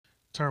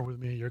Turn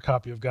with me. Your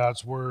copy of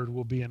God's Word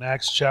will be in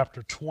Acts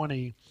chapter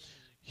 20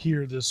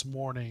 here this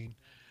morning.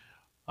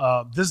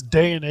 This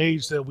day and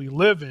age that we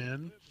live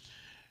in,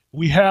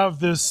 we have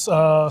this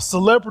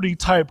celebrity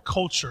type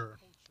culture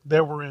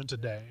that we're in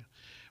today.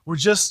 We're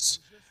just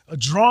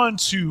drawn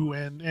to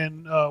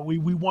and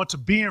we want to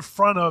be in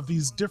front of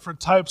these different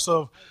types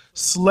of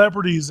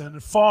celebrities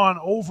and fawn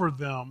over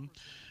them.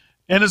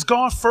 And it's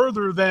gone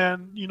further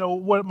than,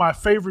 what my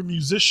favorite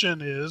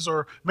musician is,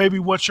 or maybe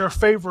what your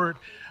favorite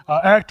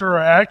actor or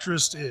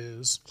actress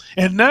is.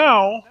 And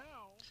now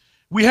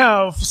we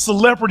have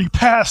celebrity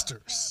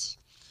pastors.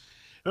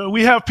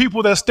 We have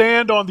people that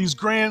stand on these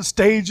grand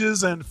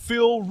stages and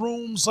fill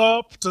rooms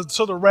up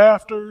to the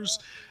rafters,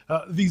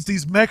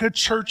 these mega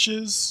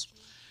churches.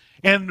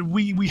 And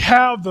we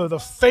have the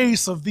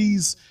face of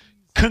these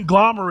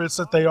conglomerates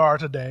that they are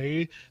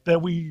today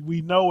that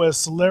we know as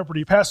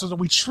celebrity pastors, and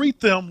we treat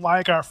them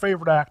like our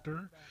favorite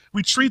actor.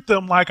 We treat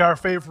them like our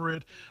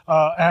favorite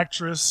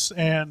actress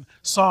and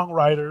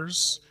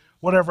songwriters,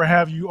 whatever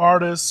have you,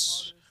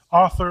 artists,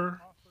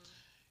 author,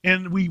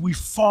 and we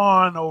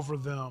fawn over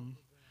them.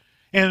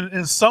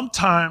 And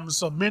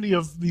sometimes many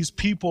of these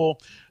people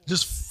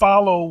just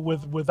follow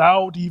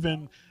without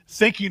even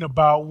thinking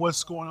about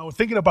what's going on,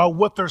 thinking about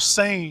what they're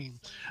saying.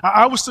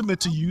 I would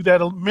submit to you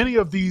that many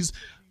of these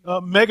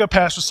mega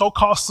pastors,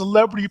 so-called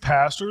celebrity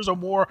pastors, are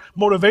more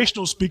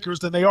motivational speakers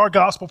than they are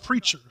gospel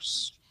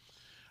preachers.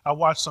 I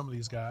watch some of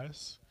these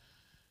guys.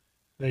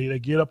 They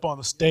get up on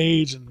the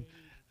stage and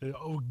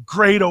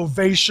great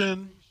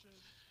ovation,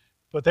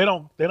 but they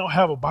don't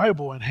have a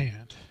Bible in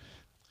hand.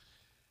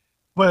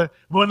 But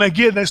when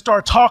they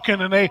start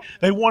talking and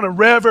they want to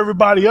rev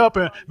everybody up,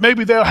 and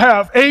maybe they'll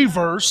have a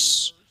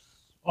verse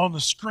on the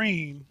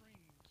screen.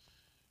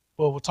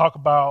 Well, we'll talk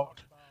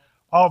about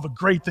all the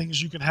great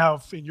things you can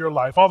have in your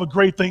life, all the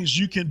great things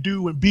you can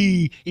do and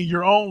be in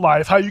your own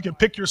life, how you can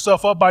pick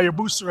yourself up by your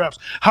bootstraps,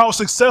 how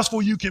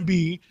successful you can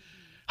be,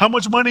 how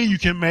much money you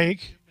can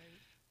make.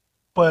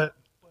 But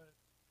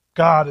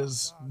God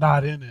is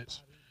not in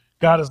it.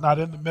 God is not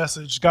in the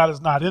message. God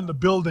is not in the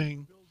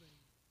building.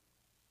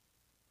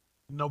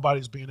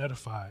 Nobody's being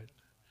edified.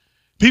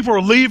 People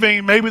are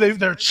leaving. Maybe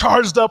they're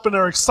charged up and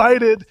they're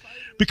excited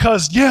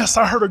because, yes,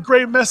 I heard a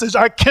great message.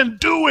 I can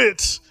do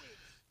it.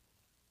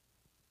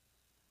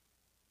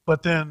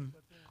 But then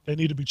they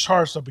need to be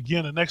charged up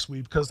again the next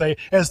week because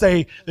as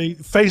they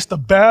face the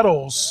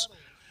battles,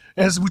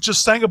 as we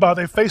just sang about,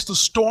 they face the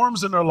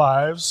storms in their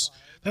lives.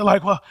 They're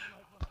like, well,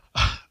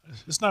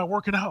 it's not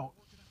working out.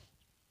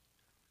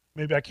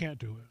 Maybe I can't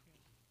do it.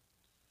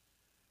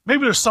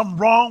 Maybe there's something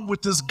wrong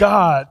with this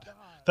God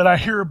that I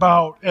hear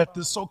about at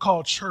this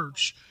so-called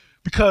church,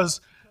 because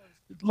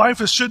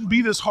life shouldn't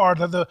be this hard.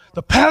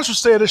 The pastor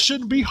said it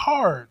shouldn't be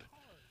hard.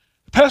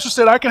 The pastor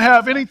said I can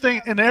have anything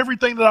and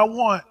everything that I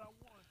want,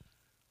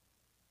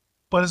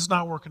 but it's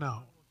not working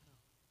out.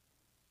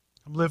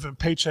 I'm living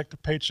paycheck to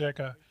paycheck.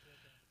 I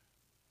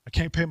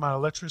can't pay my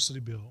electricity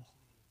bill.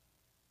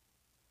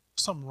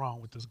 Something wrong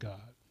with this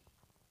God.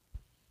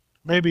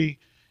 Maybe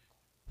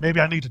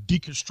I need to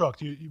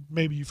deconstruct.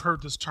 Maybe you've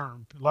heard this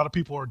term. A lot of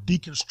people are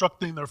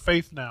deconstructing their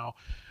faith now,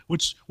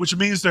 which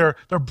means they're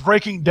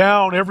breaking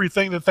down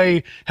everything that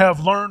they have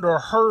learned or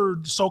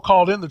heard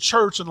so-called in the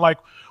church, and like,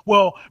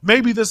 well,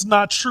 maybe this is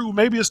not true.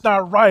 Maybe it's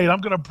not right.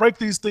 I'm going to break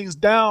these things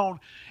down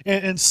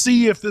and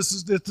see if this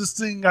is this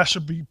thing I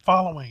should be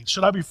following.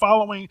 Should I be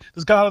following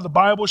this God of the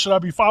Bible? Should I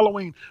be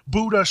following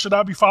Buddha? Should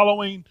I be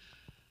following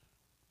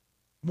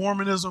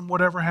Mormonism?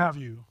 Whatever have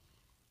you.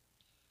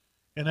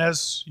 And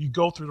as you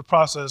go through the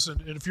process,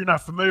 and if you're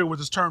not familiar with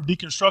this term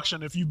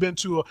deconstruction, if you've been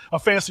to a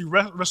fancy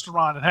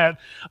restaurant and had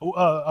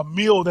a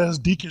meal that is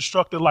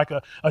deconstructed, like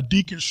a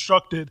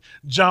deconstructed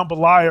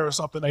jambalaya or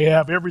something, they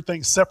have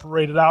everything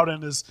separated out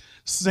in its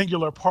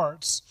singular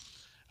parts.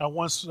 I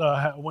once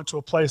went to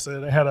a place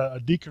that had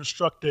a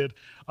deconstructed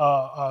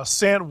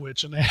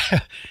sandwich, and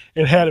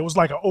it was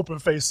like an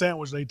open-faced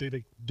sandwich. They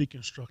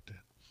deconstructed.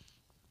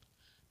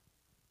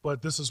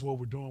 But this is what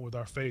we're doing with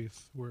our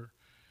faith. We're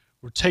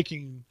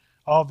taking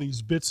all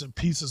these bits and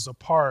pieces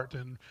apart,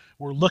 and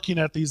we're looking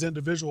at these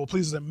individual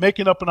pieces and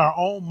making up in our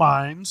own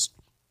minds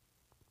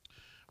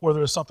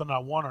whether it's something I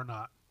want or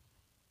not.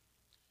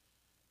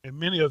 And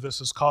many of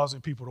this is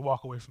causing people to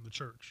walk away from the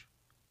church.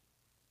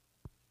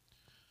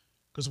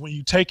 Because when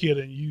you take it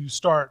and you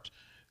start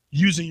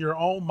using your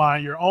own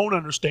mind, your own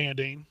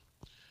understanding,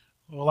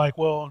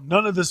 well,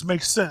 none of this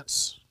makes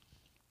sense.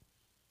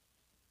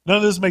 None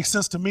of this makes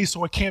sense to me,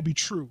 so it can't be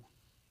true.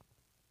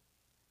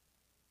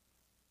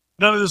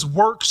 None of this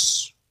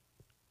works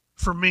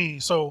for me,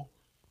 so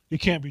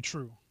it can't be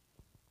true.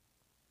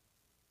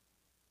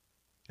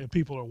 And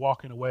people are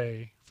walking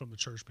away from the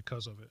church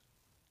because of it.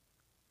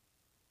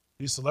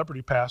 These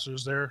celebrity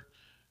pastors,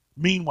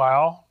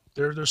 meanwhile,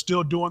 they're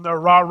still doing their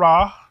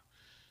rah-rah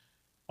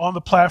on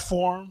the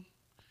platform.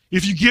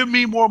 If you give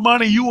me more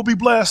money, you will be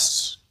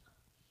blessed.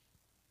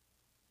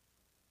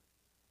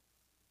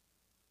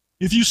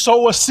 If you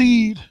sow a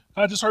seed,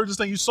 I just heard this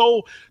thing, you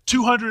sold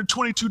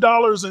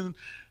 $222 in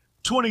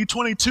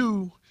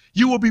 2022,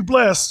 you will be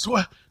blessed.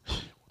 What?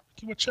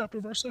 What chapter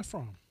verse that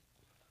from?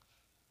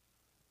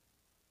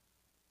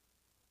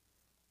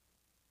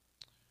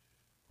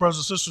 Brothers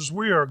and sisters,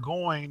 we are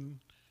going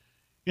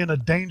in a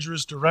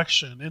dangerous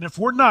direction. And if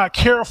we're not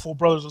careful,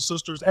 brothers and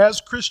sisters, as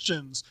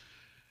Christians,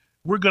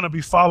 we're going to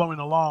be following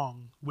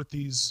along with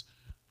these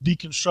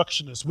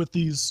deconstructionists, with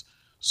these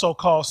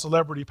so-called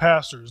celebrity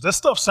pastors. That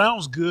stuff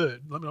sounds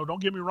good.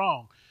 Don't get me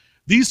wrong.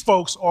 These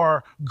folks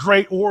are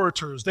great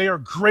orators. They are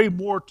great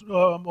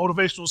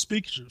motivational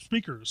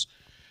speakers.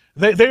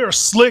 They are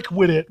slick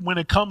with it when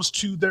it comes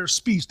to their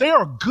speech. They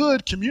are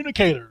good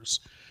communicators.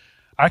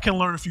 I can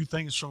learn a few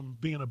things from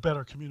being a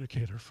better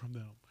communicator from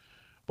them.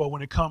 But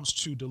when it comes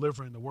to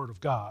delivering the word of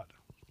God,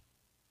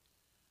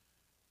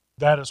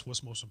 that is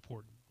what's most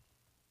important.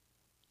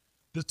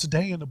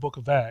 Today in the book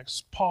of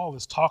Acts, Paul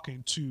is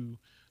talking to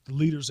the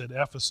leaders at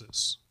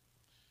Ephesus.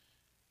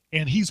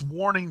 And he's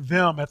warning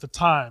them at the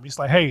time. He's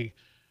like, hey,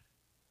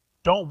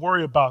 don't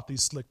worry about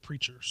these slick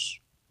preachers.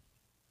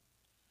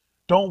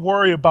 Don't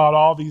worry about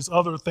all these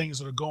other things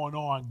that are going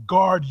on.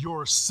 Guard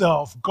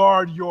yourself,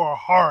 guard your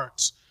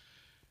heart,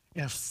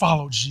 and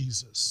follow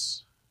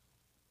Jesus.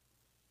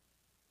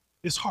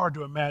 It's hard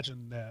to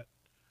imagine that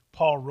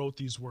Paul wrote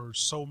these words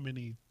so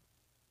many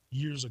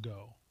years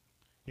ago,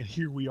 and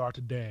here we are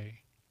today.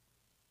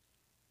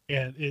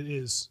 And it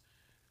is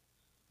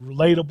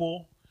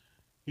relatable.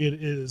 It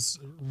is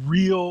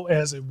real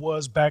as it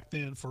was back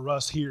then for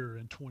us here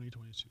in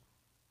 2022.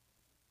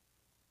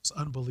 It's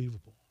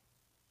unbelievable.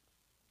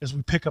 As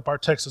we pick up our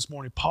text this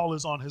morning, Paul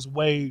is on his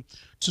way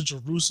to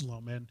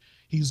Jerusalem, and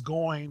he's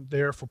going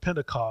there for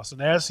Pentecost.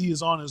 And as he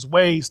is on his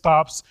way, he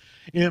stops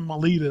in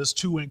Miletus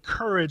to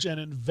encourage and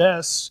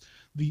invest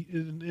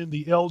in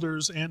the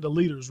elders and the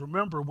leaders.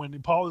 Remember, when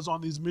Paul is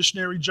on these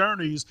missionary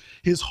journeys,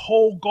 his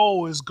whole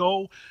goal is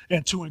go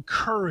and to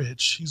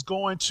encourage. He's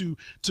going to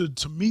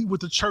meet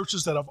with the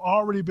churches that have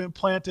already been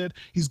planted.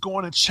 He's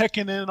going and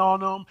checking in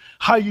on them.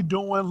 How you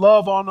doing?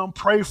 Love on them.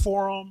 Pray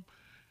for them.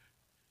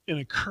 And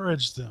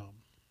encourage them.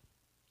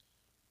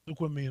 Look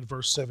with me in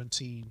verse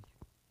 17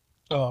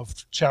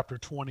 of chapter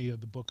 20 of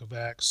the book of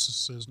Acts. It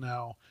says,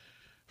 now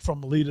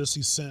from Miletus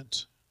he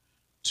sent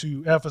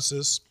to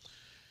Ephesus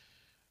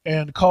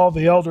and called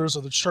the elders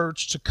of the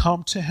church to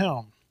come to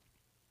him.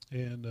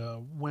 And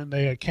when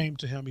they came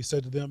to him, he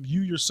said to them,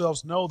 you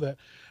yourselves know that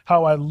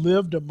how I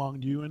lived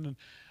among you and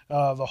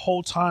the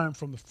whole time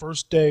from the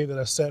first day that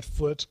I set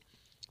foot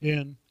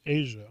in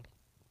Asia.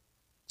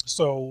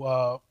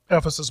 So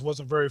Ephesus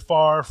wasn't very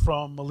far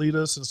from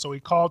Miletus, and so he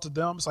called to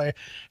them, say,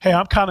 hey,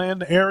 I'm kind of in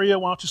the area.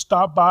 Why don't you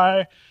stop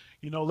by?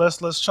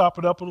 Let's chop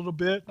it up a little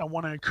bit. I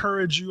want to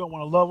encourage you. I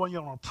want to love on you.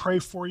 I want to pray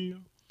for you.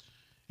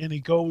 And he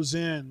goes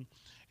in,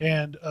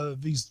 and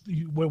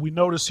what we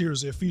notice here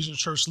is the Ephesian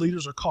church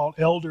leaders are called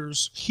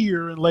elders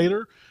here and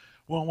later.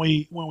 When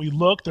we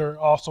look, they're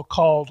also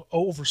called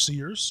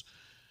overseers,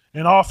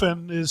 and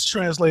often is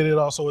translated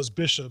also as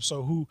bishops.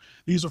 So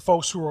these are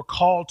folks who are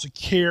called to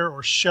care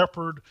or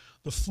shepherd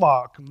the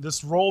flock. And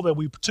this role that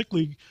we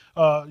particularly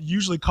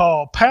usually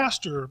call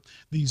pastor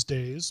these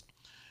days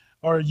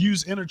are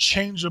used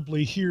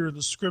interchangeably here in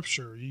the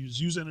scripture.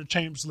 Used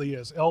interchangeably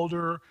as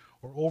elder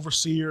or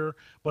overseer,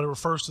 but it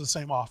refers to the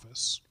same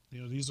office.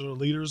 These are the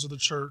leaders of the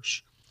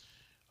church,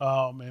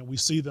 and we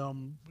see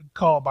them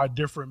called by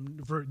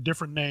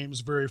different names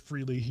very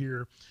freely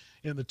here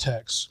in the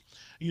text.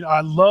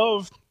 I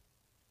love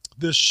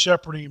this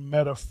shepherding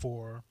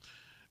metaphor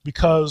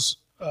because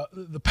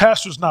the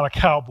pastor's not a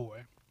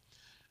cowboy.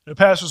 The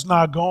pastor's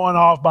not going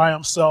off by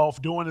himself,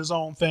 doing his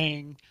own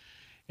thing,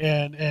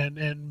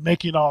 and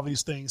making all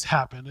these things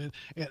happen.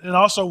 And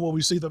also what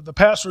we see, the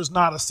pastor is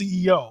not a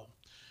CEO.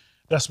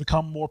 That's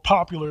become more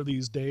popular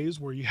these days,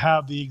 where you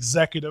have the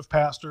executive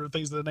pastor,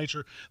 things of that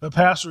nature. The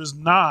pastor is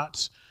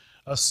not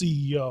a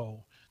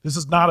CEO. This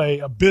is not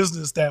a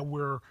business that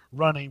we're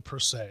running per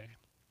se.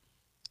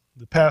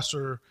 The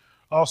pastor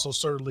also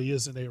certainly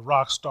isn't a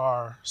rock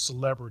star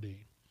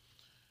celebrity.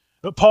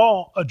 But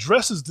Paul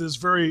addresses this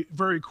very,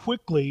 very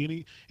quickly,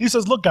 and he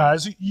says, look,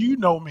 guys, you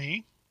know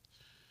me.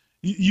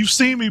 You've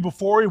seen me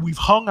before. We've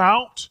hung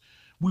out.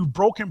 We've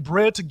broken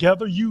bread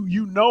together.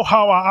 You know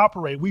how I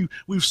operate.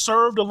 We've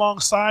served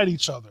alongside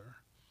each other.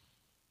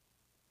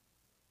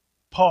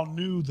 Paul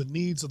knew the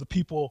needs of the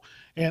people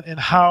and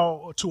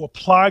how to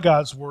apply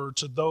God's word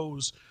to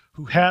those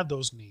who had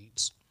those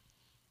needs.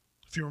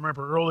 If you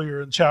remember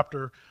earlier in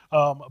chapter,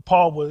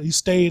 Paul he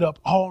stayed up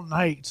all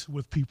night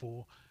with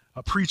people,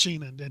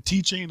 preaching and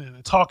teaching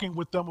and talking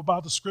with them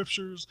about the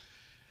scriptures,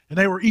 and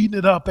they were eating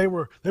it up. They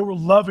were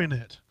loving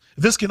it.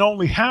 This can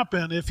only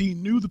happen if he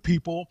knew the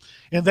people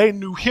and they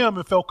knew him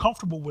and felt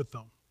comfortable with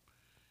them.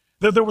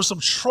 There was some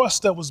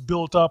trust that was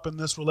built up in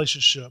this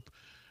relationship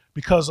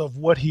because of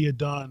what he had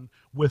done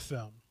with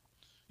them.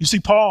 You see,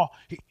 Paul,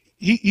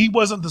 he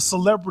wasn't the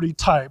celebrity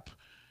type,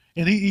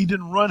 and he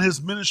didn't run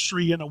his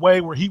ministry in a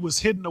way where he was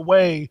hidden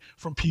away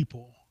from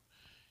people.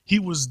 He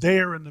was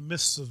there in the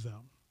midst of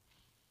them.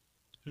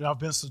 I've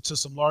been to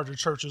some larger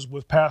churches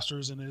with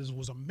pastors, and it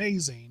was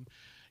amazing,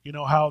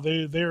 how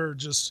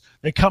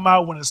they come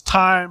out when it's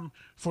time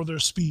for their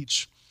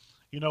speech,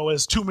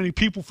 It's too many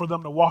people for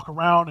them to walk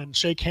around and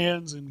shake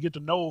hands and get to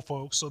know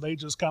folks. So they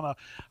just kind of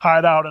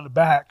hide out in the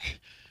back,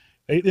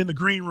 in the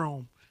green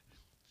room,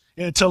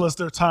 until it's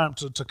their time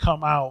to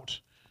come out.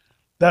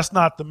 That's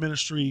not the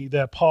ministry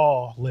that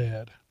Paul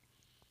led.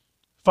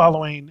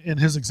 Following in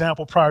his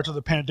example prior to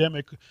the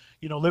pandemic,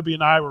 Libby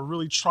and I were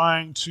really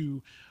trying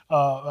to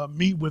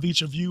meet with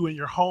each of you in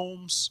your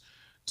homes,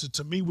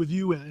 to meet with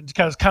you and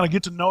kind of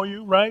get to know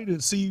you, right?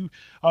 And see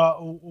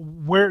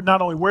where,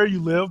 not only where you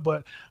live,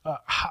 but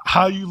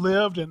how you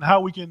lived and how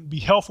we can be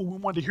helpful. We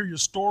wanted to hear your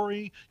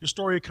story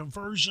of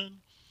conversion,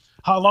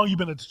 how long you've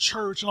been at the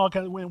church, and all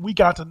kind of. When we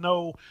got to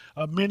know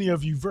many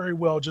of you very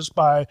well just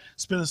by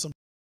spending some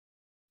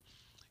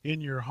in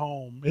your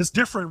home. It's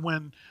different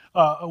when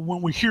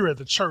we're here at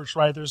the church,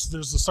 right? There's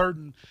a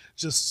certain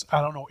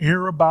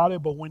air about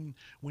it, but when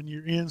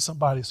you're in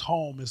somebody's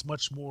home, it's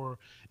much more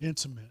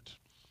intimate.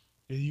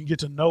 You get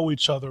to know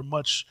each other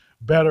much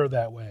better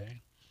that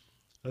way.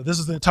 This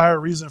is the entire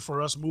reason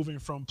for us moving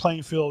from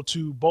Plainfield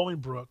to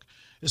Bolingbrook,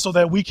 is so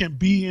that we can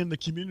be in the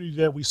community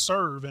that we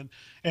serve.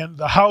 And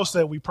the house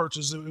that we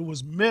purchased, it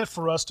was meant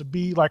for us to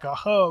be like a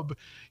hub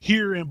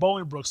here in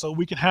Bolingbrook, so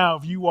we can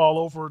have you all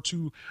over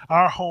to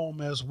our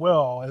home as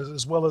well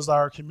as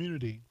our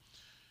community.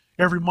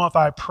 Every month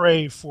I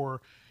pray for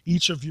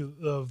each of you,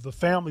 of the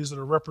families that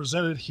are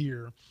represented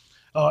here.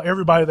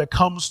 Everybody that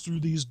comes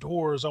through these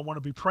doors, I want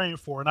to be praying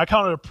for. And I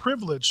count it a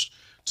privilege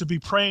to be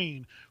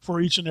praying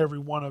for each and every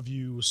one of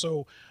you.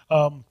 So,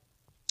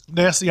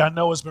 Nancy, I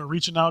know, has been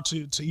reaching out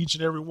to each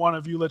and every one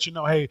of you, let you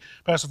know, hey,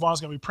 Pastor Vaughn's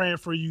going to be praying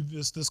for you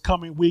this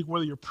coming week,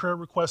 whether your prayer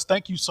requests.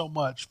 Thank you so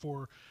much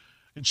for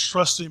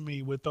entrusting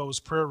me with those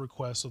prayer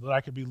requests so that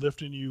I could be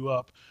lifting you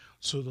up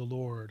to the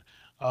Lord.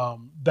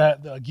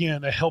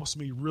 That helps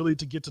me really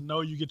to get to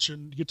know you,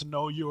 get to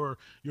know your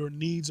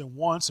needs and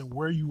wants and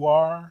where you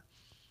are,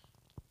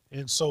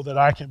 and so that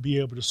I can be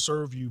able to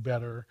serve you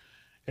better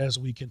as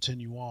we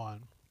continue on.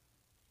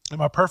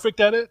 Am I perfect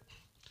at it?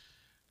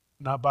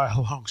 Not by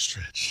a long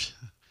stretch.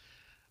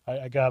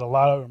 I got a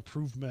lot of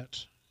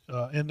improvement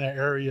in that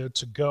area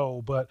to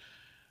go, but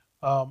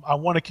I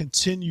want to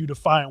continue to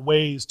find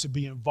ways to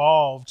be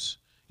involved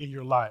in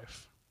your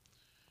life.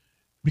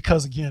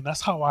 Because again,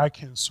 that's how I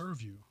can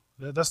serve you.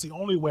 That's the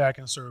only way I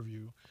can serve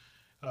you.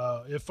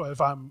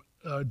 If I'm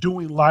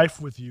doing life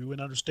with you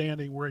and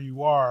understanding where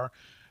you are,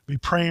 be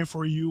praying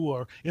for you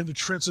or in the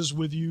trenches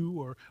with you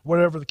or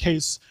whatever the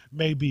case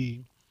may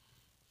be.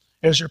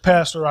 As your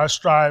pastor, I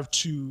strive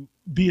to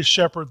be a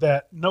shepherd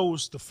that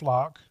knows the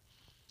flock,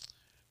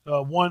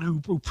 one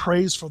who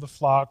prays for the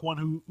flock, one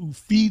who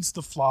feeds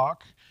the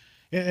flock,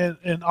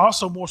 and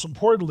also, most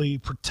importantly,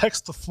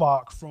 protects the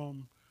flock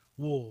from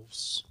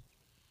wolves.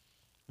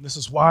 And this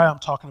is why I'm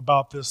talking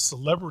about this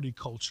celebrity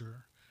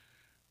culture,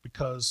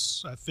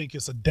 because I think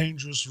it's a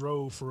dangerous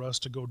road for us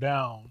to go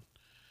down.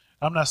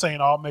 I'm not saying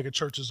all mega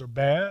churches are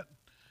bad,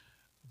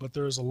 but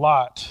there's a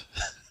lot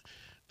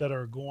that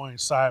are going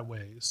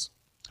sideways.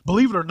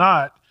 Believe it or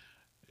not,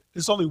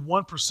 it's only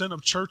 1%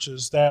 of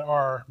churches that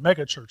are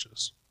mega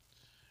churches.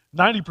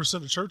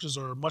 90% of churches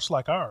are much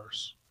like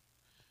ours.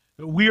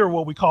 We are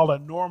what we call a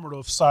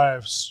normative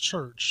size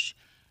church.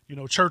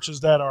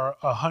 Churches that are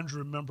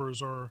 100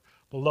 members or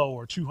below,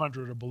 or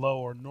 200 or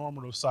below, are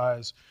normative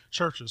size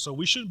churches. So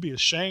we shouldn't be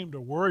ashamed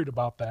or worried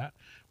about that.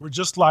 We're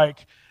just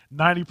like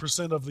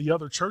 90% of the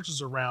other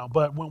churches around.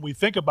 But when we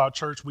think about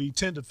church, we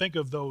tend to think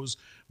of those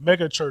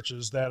mega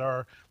churches that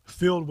are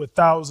filled with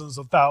thousands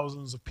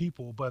of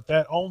people, but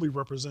that only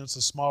represents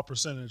a small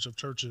percentage of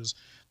churches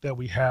that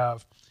we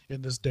have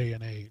in this day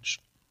and age.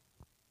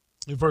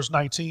 In verse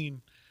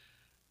 19,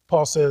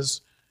 Paul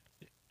says,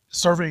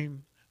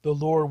 serving the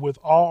Lord with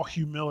all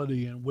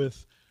humility and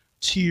with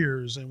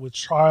tears and with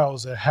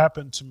trials that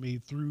happened to me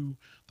through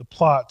the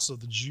plots of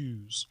the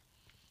Jews.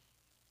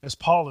 As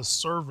Paul is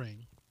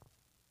serving,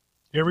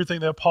 everything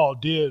that Paul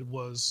did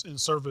was in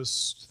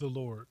service to the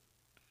Lord.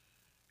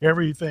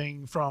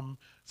 Everything from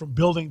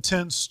building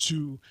tents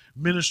to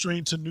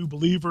ministering to new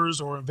believers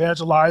or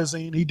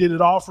evangelizing, he did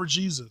it all for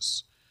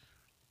Jesus.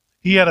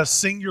 He had a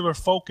singular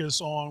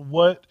focus on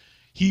what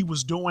he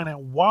was doing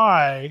and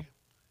why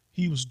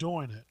he was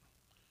doing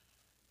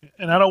it.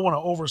 And I don't want to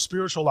over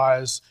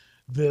spiritualize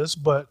this,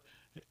 but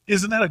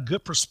isn't that a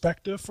good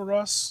perspective for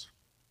us?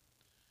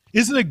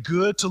 Isn't it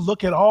good to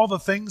look at all the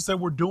things that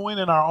we're doing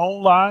in our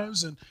own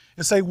lives and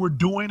say we're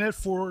doing it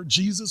for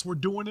Jesus, we're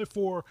doing it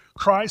for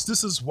Christ?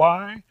 This is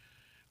why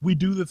we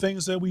do the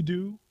things that we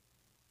do.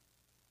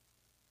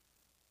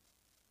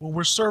 When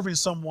we're serving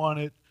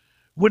someone,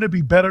 wouldn't it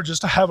be better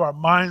just to have our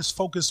minds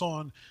focus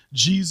on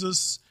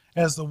Jesus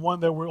as the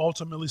one that we're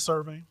ultimately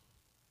serving?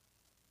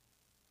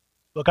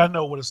 Look, I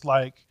know what it's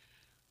like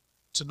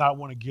to not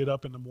want to get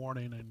up in the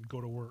morning and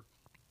go to work.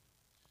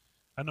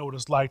 I know what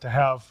it's like to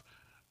have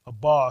a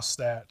boss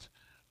that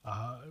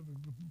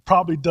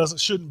probably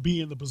shouldn't be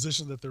in the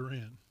position that they're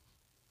in.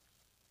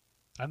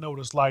 I know what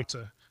it's like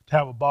to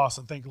have a boss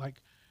and think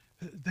like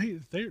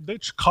they're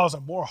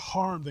causing more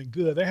harm than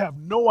good. They have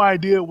no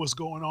idea what's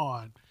going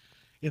on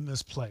in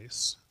this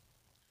place.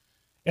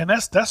 And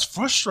that's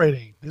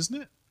frustrating,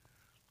 isn't it?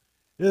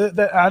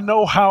 That I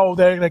know how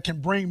that can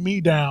bring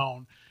me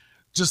down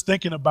just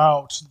thinking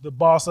about the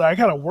boss. That I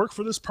got to work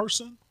for this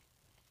person.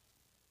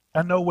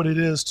 I know what it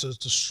is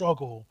to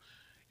struggle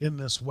in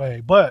this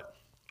way. But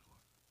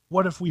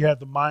what if we had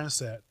the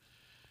mindset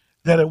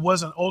that it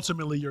wasn't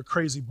ultimately your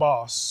crazy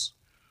boss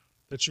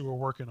that you were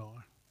working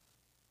on?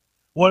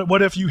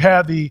 What if you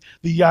had the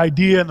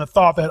idea and the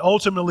thought that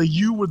ultimately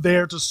you were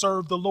there to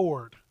serve the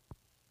Lord,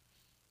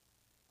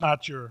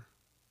 not your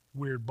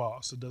weird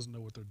boss that doesn't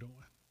know what they're doing?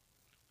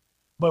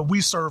 But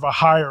we serve a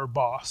higher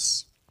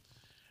boss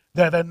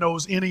that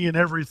knows any and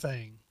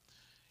everything.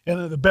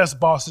 And the best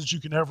boss that you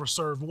can ever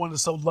serve, one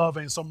that's so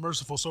loving, so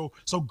merciful, so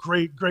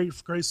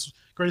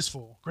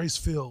graceful,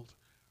 grace-filled.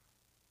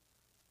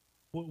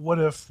 What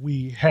if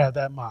we had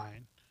that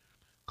mind?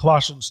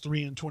 Colossians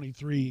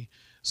 3:23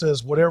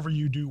 says, whatever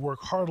you do, work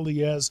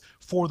heartily as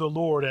for the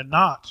Lord and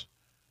not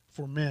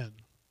for men,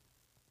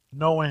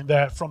 knowing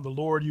that from the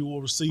Lord you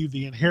will receive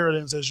the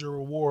inheritance as your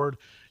reward.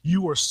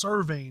 You are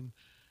serving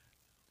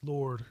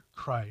Lord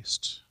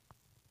Christ.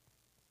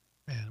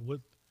 Man,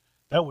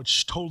 that would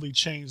totally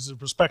change the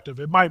perspective.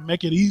 It might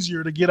make it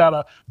easier to get out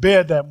of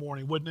bed that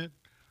morning, wouldn't it?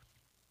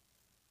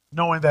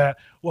 Knowing that,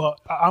 well,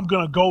 I'm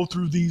going to go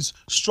through these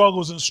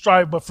struggles and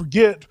strife, but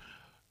forget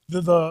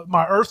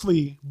my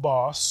earthly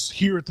boss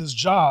here at this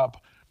job.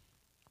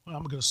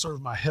 I'm going to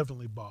serve my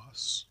heavenly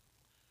boss.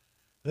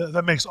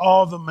 That makes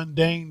all the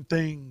mundane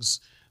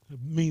things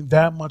mean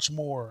that much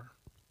more.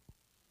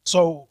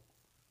 So,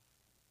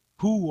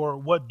 who or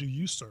what do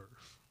you serve?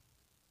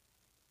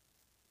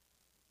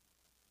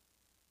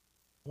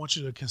 I want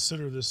you to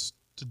consider this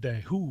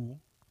today. Who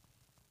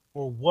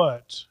or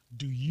what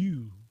do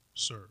you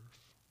serve?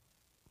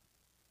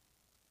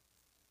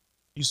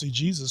 You see,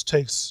 Jesus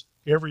takes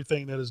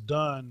everything that is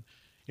done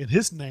in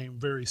his name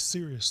very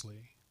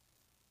seriously.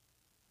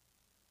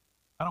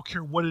 I don't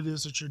care what it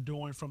is that you're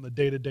doing from the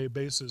day-to-day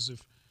basis.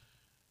 If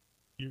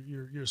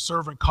you're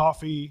serving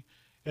coffee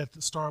at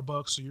the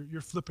Starbucks, or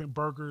you're flipping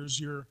burgers,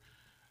 you're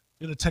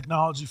in the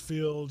technology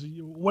field,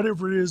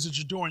 whatever it is that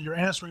you're doing, you're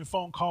answering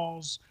phone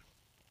calls,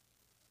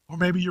 or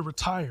maybe you're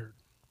retired.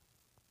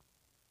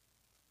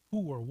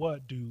 Who or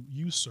what do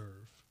you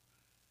serve?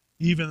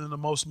 Even in the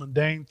most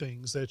mundane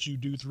things that you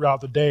do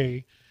throughout the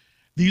day,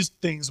 these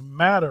things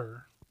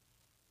matter,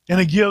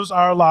 and it gives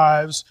our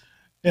lives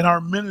and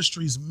our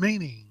ministries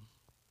meaning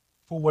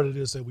for what it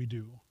is that we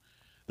do.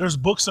 There's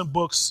books and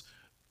books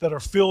that are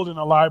filled in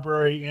a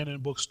library and in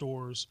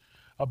bookstores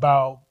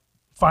about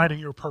finding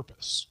your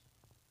purpose.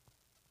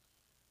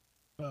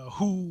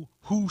 Who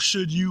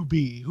should you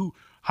be?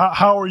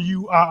 How are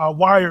you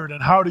wired,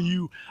 and how do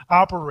you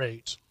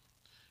operate?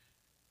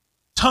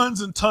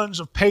 Tons and tons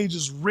of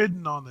pages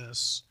written on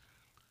this.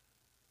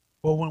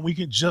 Well, when we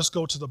can just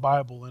go to the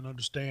Bible and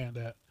understand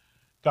that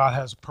God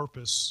has a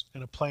purpose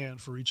and a plan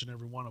for each and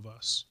every one of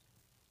us,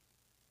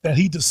 that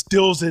he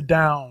distills it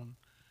down,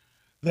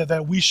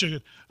 that we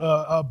should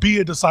be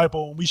a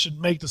disciple and we should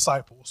make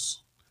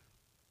disciples.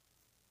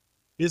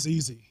 It's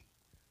easy,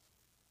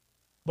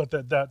 but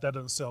that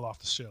doesn't sell off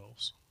the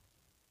shelves.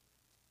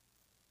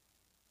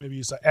 Maybe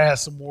it's to add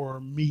some more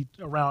meat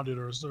around it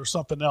or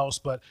something else,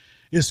 but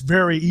it's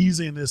very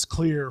easy and it's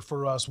clear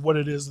for us what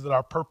it is that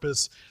our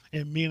purpose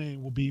and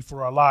meaning will be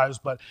for our lives.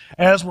 But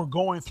as we're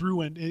going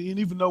through, and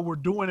even though we're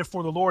doing it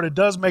for the Lord, it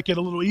does make it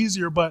a little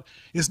easier, but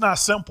it's not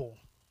simple.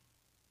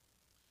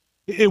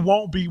 It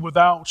won't be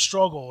without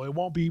struggle. It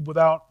won't be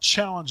without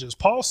challenges.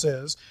 Paul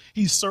says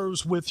he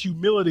serves with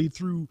humility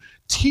through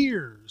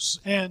tears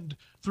and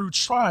through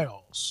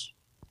trials.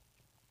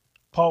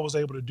 Paul was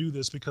able to do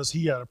this because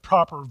he had a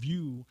proper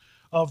view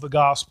of the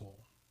gospel.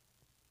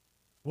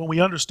 When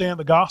we understand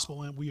the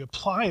gospel and we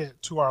apply it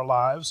to our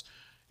lives,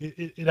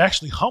 it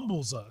actually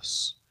humbles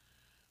us.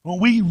 When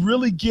we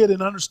really get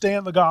and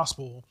understand the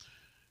gospel,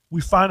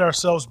 we find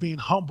ourselves being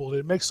humbled.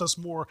 It makes us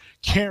more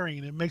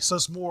caring. It makes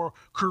us more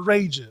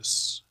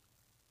courageous.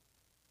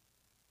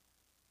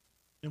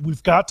 And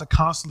we've got to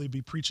constantly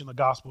be preaching the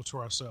gospel to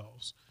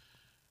ourselves.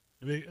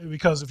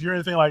 Because if you're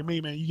anything like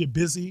me, man, you get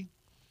busy.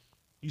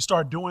 You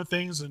start doing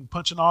things and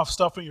punching off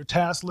stuff in your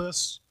task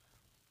list,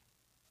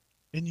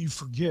 and you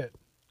forget.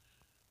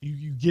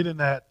 You get in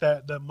that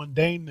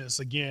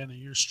mundaneness again, and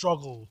you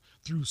struggle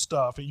through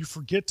stuff, and you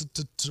forget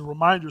to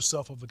remind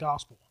yourself of the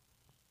gospel.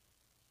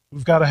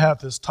 We've got to have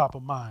this top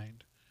of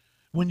mind.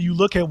 When you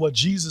look at what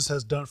Jesus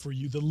has done for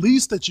you, the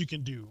least that you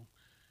can do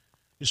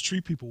is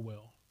treat people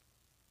well.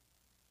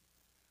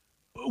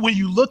 When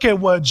you look at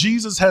what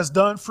Jesus has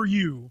done for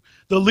you,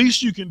 the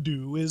least you can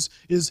do is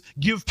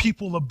give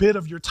people a bit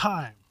of your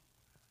time.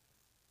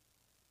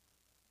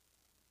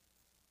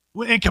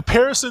 In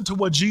comparison to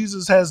what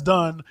Jesus has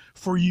done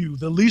for you,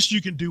 the least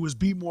you can do is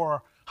be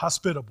more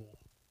hospitable.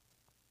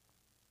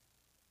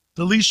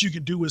 The least you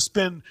can do is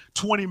spend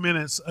 20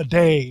 minutes a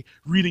day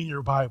reading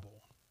your Bible.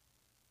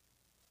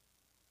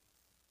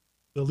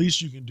 The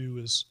least you can do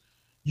is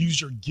use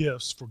your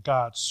gifts for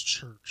God's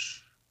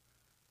church.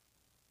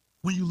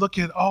 When you look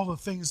at all the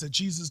things that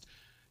Jesus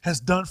has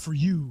done for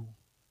you,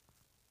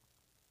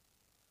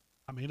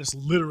 I mean, it's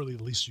literally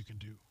the least you can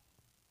do.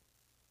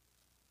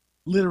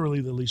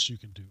 Literally the least you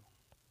can do.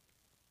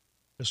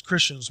 As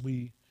Christians,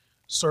 we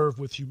serve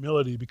with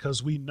humility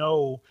because we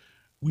know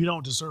we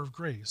don't deserve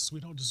grace. We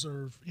don't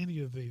deserve any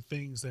of the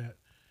things that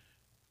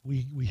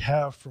we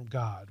have from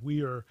God.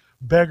 We are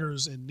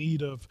beggars in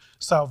need of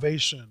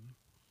salvation.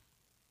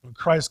 When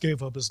Christ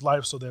gave up his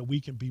life so that we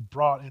can be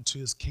brought into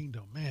his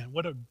kingdom. Man,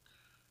 what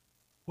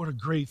a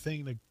great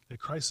thing that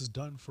Christ has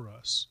done for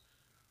us,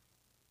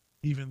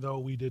 even though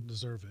we didn't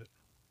deserve it.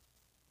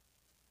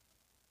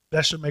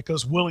 That should make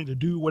us willing to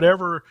do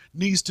whatever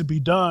needs to be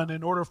done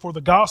in order for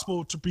the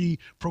gospel to be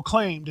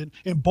proclaimed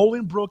in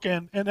Bolingbrook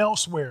and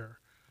elsewhere.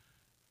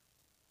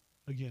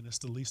 Again, it's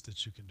the least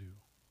that you can do.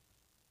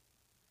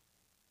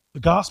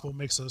 The gospel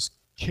makes us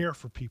care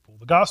for people.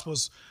 The gospel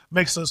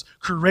makes us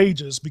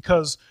courageous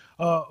because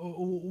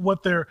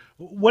what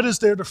is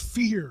there to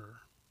fear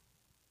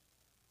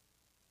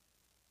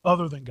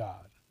other than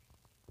God?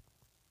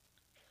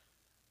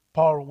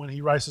 Paul, when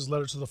he writes his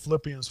letter to the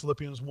Philippians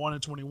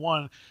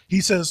 1:21,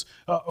 he says,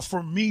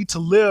 for me to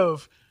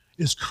live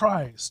is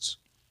Christ,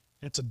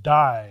 and to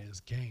die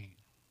is gain.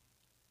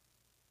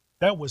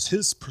 That was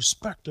his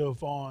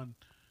perspective on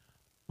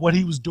what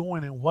he was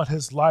doing and what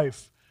his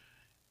life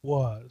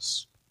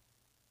was.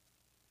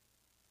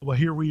 Well,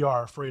 here we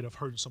are afraid of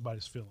hurting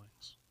somebody's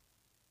feelings.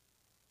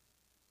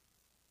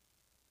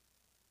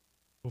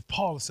 Well,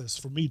 Paul says,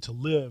 for me to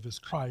live is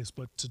Christ,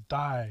 but to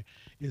die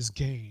is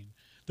gain.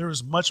 There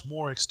is much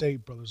more at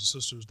stake, brothers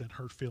and sisters, than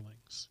hurt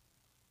feelings.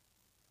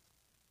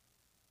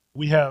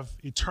 We have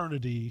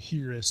eternity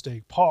here at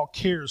stake. Paul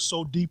cares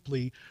so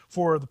deeply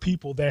for the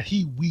people that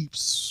he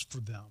weeps for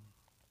them.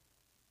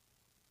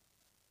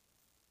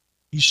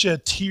 He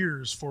shed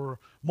tears for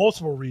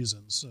multiple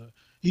reasons.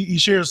 He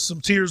shares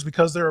some tears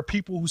because there are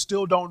people who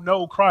still don't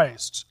know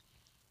Christ.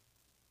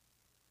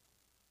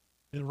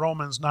 In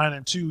Romans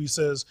 9:2, he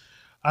says,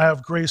 I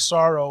have great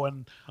sorrow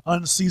and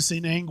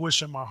unceasing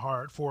anguish in my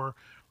heart, for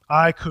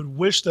I could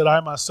wish that I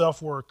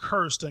myself were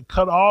accursed and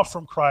cut off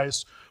from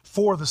Christ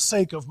for the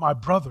sake of my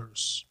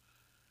brothers,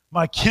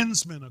 my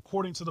kinsmen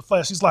according to the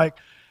flesh. He's like,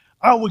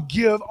 I would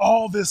give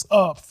all this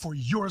up for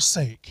your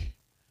sake.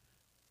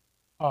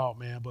 Oh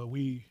man, but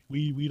we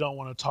don't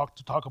want to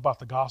talk about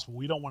the gospel.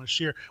 We don't want to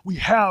share. We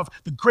have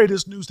the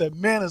greatest news that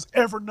man has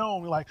ever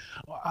known. We're like,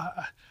 well,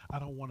 I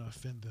don't want to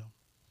offend them.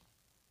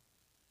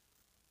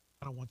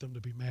 I don't want them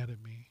to be mad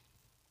at me.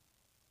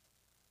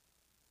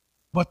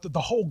 But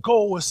the whole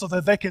goal is so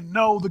that they can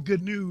know the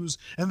good news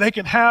and they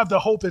can have the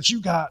hope that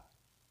you got,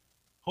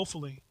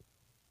 hopefully.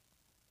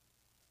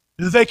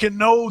 That they can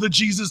know the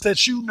Jesus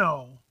that you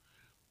know.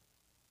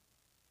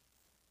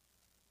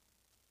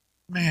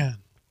 Man,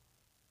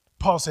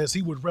 Paul says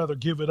he would rather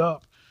give it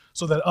up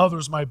so that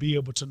others might be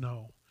able to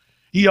know.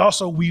 He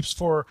also weeps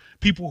for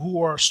people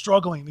who are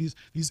struggling,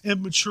 these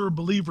immature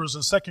believers.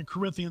 In 2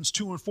 Corinthians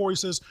 2:4, he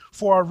says,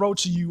 for I wrote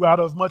to you out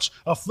of much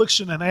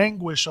affliction and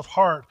anguish of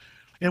heart,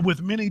 and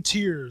with many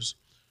tears,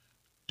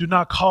 do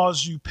not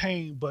cause you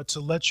pain, but to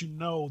let you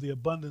know the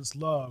abundance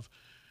love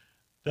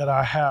that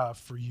I have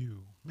for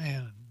you.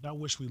 Man, I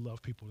wish we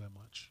loved people that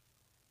much.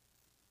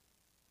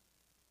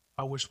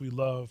 I wish we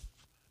loved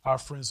our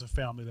friends and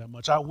family that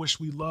much. I wish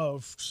we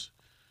loved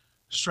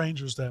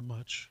strangers that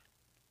much.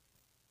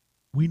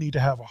 We need to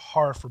have a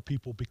heart for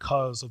people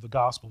because of the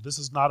gospel. This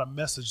is not a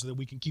message that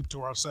we can keep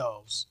to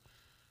ourselves.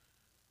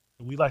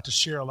 And we like to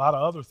share a lot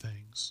of other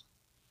things.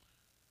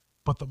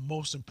 But the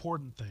most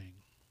important thing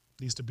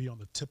needs to be on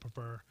the tip of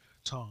our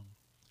tongue.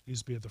 It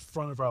needs to be at the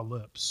front of our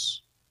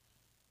lips.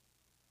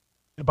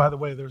 And by the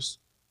way, there's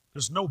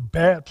no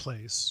bad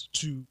place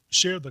to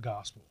share the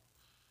gospel.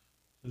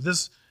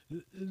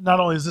 Not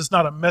only is this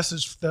not a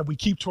message that we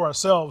keep to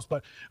ourselves,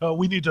 but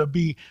we need to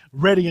be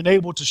ready and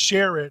able to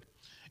share it.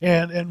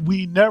 And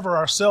we never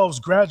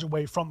ourselves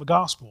graduate from the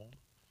gospel.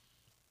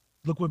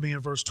 Look with me in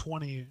verse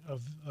 20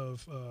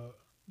 of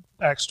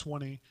Acts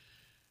 20.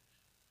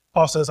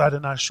 Paul says, I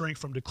did not shrink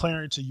from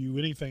declaring to you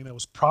anything that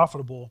was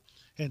profitable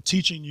and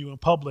teaching you in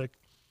public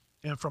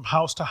and from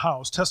house to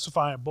house,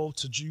 testifying both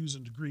to Jews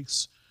and to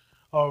Greeks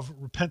of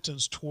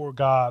repentance toward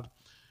God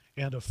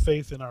and of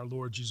faith in our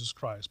Lord Jesus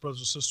Christ. Brothers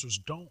and sisters,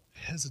 don't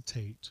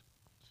hesitate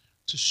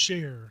to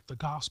share the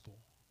gospel.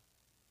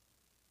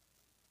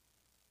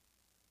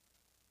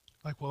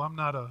 Like, well, I'm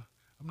not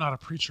a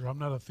preacher, I'm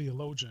not a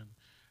theologian.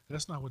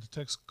 That's not what the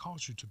text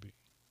calls you to be.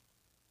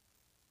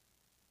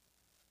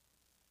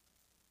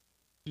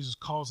 Jesus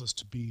calls us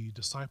to be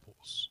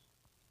disciples.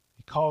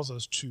 He calls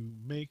us to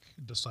make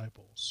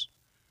disciples.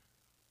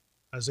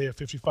 Isaiah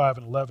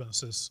 55:11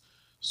 says,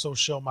 so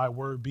shall my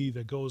word be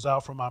that goes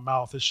out from my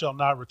mouth. It shall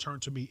not return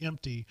to me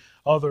empty.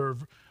 Other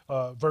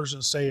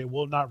versions say it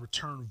will not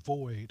return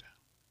void,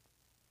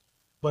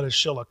 but it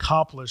shall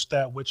accomplish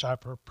that which I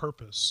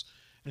purpose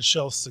and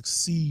shall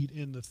succeed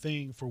in the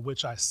thing for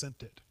which I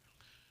sent it.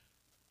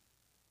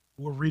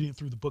 We're reading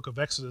through the book of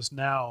Exodus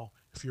now,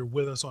 if you're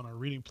with us on our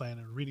reading plan,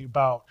 and reading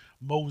about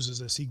Moses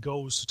as he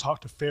goes to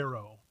talk to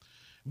Pharaoh.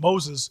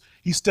 Moses,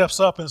 he steps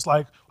up and it's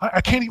like,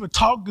 I can't even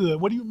talk good.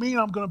 What do you mean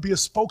I'm going to be a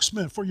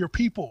spokesman for your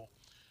people?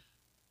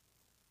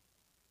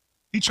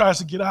 He tries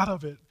to get out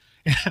of it.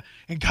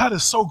 And God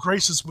is so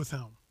gracious with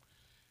him.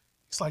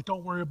 He's like,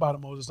 don't worry about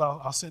it, Moses.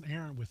 I'll send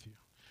Aaron with you.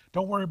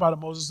 Don't worry about it,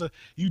 Moses.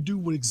 You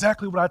do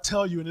exactly what I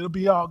tell you, and it'll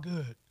be all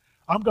good.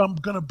 I'm going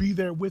to be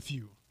there with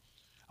you.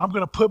 I'm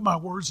going to put my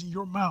words in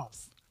your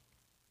mouth.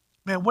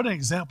 Man, what an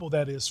example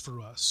that is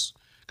for us.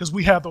 Because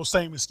we have those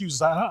same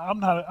excuses. I'm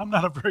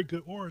not a very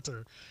good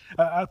orator.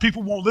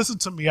 People won't listen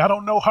to me. I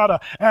don't know how to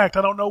act.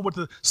 I don't know what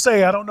to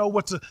say. I don't know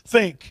what to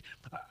think.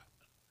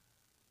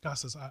 God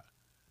says,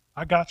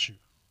 I got you.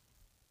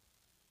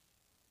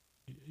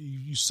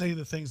 You say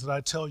the things that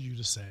I tell you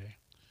to say.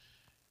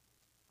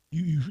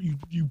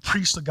 You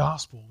preach the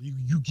gospel.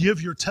 You give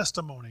your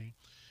testimony.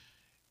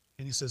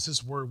 And he says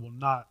his word will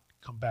not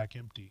come back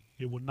empty.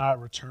 It will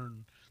not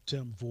return to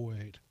him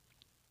void.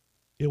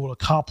 It will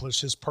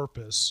accomplish his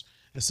purpose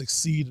and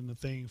succeed in the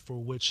thing for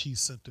which he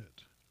sent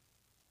it.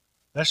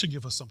 That should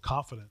give us some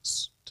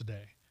confidence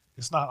today.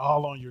 It's not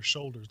all on your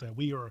shoulders, that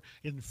we are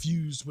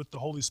infused with the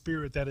Holy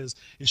Spirit that is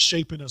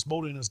shaping us,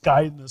 molding us,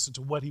 guiding us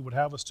into what he would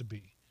have us to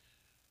be.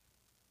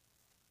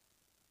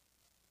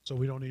 So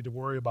we don't need to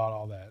worry about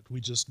all that. We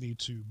just need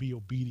to be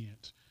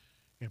obedient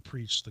and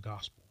preach the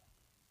gospel.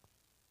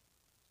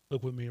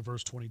 Look with me in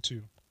verse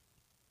 22.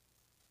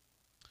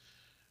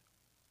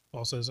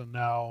 Paul says, and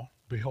now,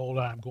 behold,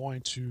 I am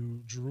going to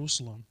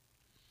Jerusalem,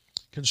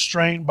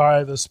 constrained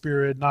by the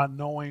Spirit, not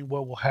knowing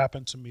what will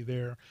happen to me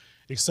there,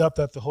 except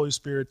that the Holy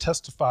Spirit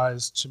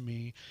testifies to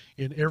me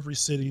in every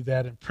city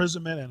that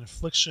imprisonment and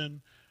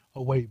affliction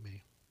await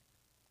me.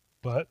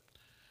 But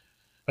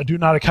I do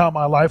not account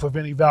my life of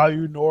any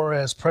value, nor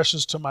as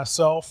precious to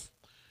myself,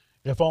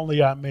 if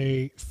only I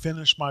may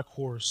finish my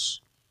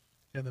course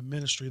in the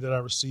ministry that I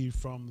received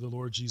from the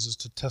Lord Jesus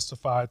to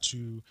testify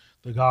to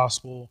the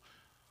gospel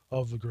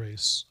of the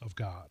grace of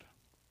God.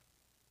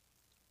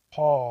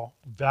 Paul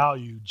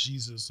valued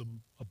Jesus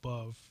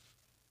above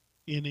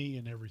any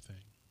and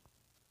everything,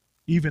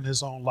 even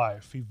his own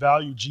life. He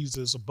valued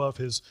Jesus above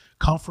his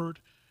comfort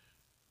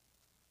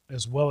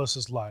as well as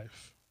his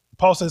life.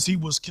 Paul says he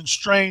was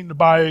constrained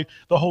by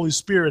the Holy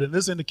Spirit, and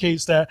this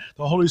indicates that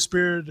the Holy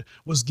Spirit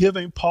was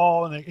giving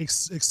Paul an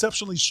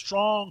exceptionally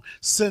strong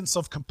sense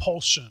of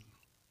compulsion.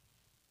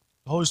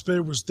 The Holy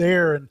Spirit was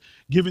there and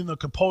giving the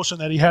compulsion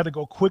that he had to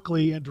go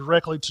quickly and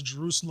directly to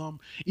Jerusalem,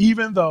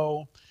 even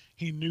though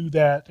he knew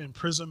that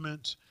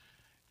imprisonment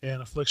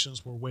and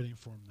afflictions were waiting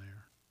for him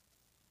there.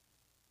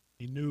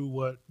 He knew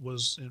what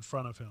was in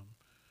front of him.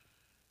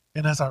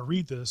 And as I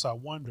read this, I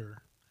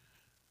wonder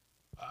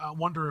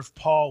if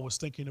Paul was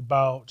thinking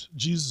about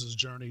Jesus'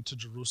 journey to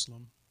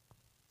Jerusalem,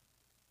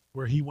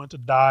 where he went to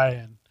die,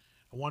 and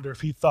I wonder if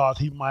he thought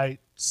he might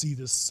see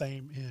the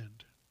same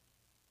end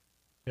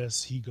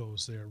as he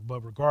goes there.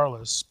 But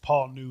regardless,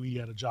 Paul knew he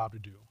had a job to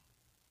do.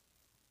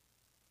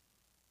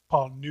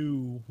 Paul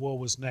knew what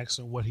was next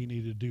and what he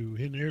needed to do.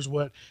 And here's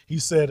what he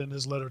said in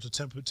his letter to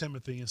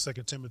Timothy in 2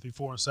 Timothy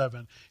 4 and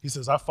 7. He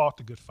says, I fought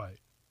the good fight.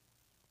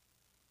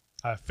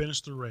 I have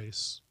finished the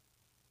race.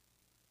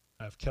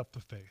 I have kept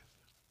the faith.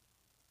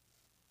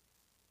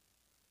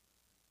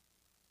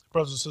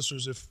 Brothers and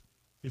sisters,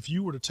 if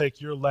you were to take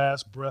your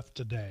last breath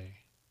today,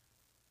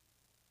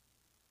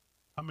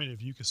 how many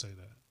of you could say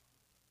that?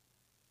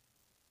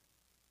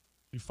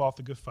 You fought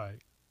the good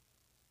fight.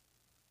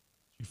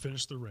 You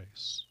finished the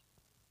race.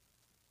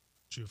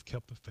 You have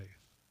kept the faith.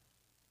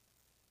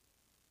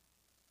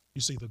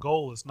 You see, the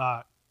goal is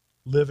not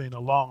living a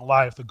long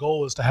life. The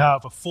goal is to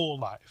have a full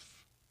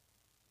life.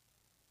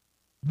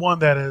 One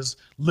that is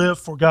lived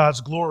for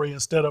God's glory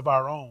instead of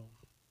our own.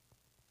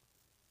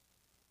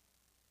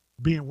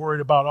 Being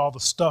worried about all the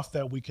stuff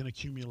that we can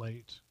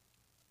accumulate.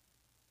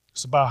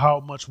 It's about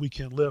how much we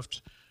can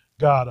lift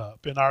God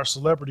up. In our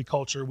celebrity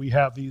culture, we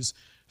have these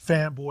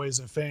fanboys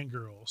and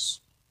fangirls.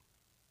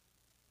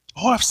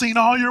 Oh, I've seen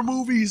all your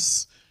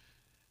movies.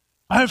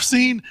 I've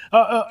seen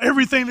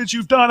everything that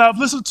you've done. I've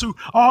listened to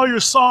all your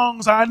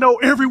songs. I know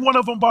every one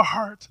of them by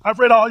heart. I've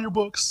read all your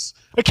books.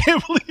 I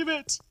can't believe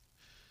it.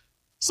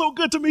 So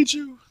good to meet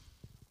you.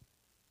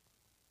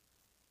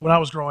 When I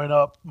was growing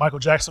up, Michael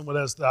Jackson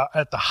was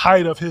at the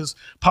height of his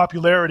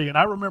popularity, and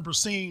I remember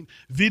seeing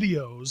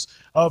videos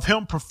of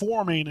him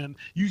performing, and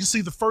you can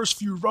see the first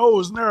few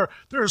rows, and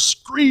they're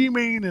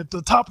screaming at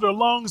the top of their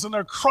lungs, and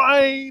they're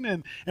crying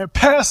and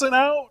passing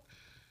out.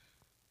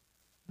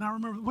 And I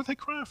remember, what are they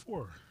crying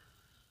for?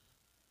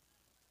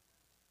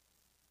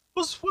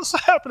 What's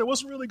happening?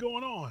 What's really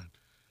going on?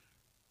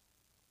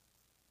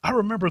 I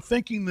remember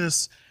thinking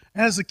this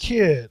as a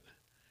kid.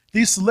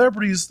 These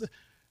celebrities,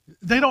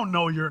 they don't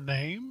know your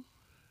name.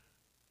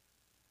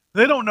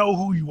 They don't know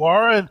who you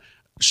are. And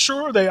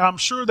I'm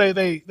sure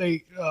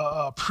they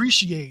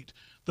appreciate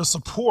the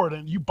support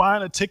and you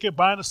buying a ticket,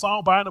 buying a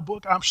song, buying a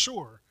book, I'm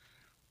sure.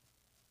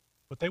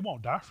 But they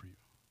won't die for you.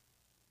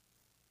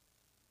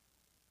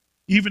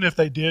 Even if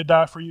they did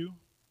die for you,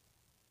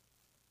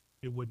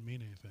 it wouldn't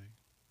mean anything.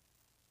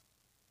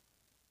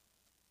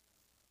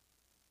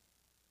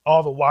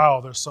 All the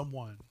while, there's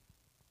someone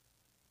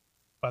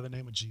by the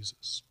name of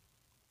Jesus.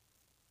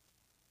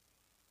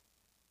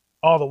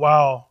 All the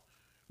while,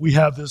 we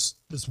have this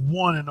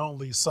one and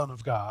only Son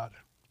of God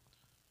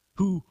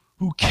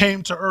who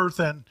came to earth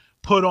and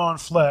put on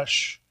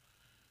flesh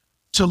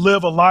to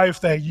live a life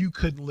that you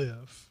couldn't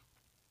live,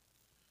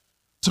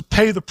 to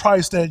pay the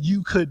price that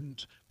you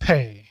couldn't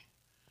pay,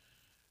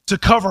 to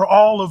cover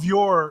all of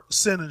your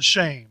sin and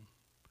shame,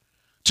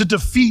 to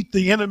defeat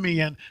the enemy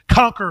and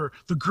conquer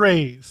the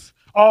grave,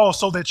 all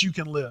so that you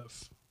can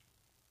live.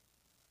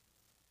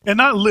 And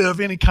not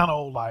live any kind of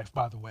old life,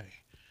 by the way.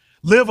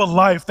 Live a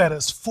life that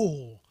is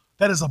full,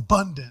 that is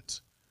abundant.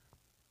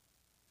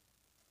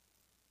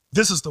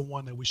 This is the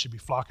one that we should be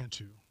flocking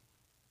to.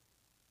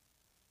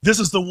 This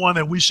is the one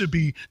that we should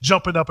be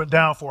jumping up and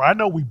down for. I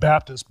know we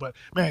Baptists, but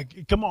man,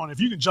 come on. If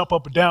you can jump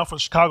up and down for the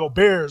Chicago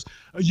Bears,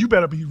 you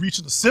better be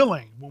reaching the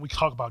ceiling when we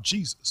talk about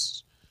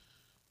Jesus.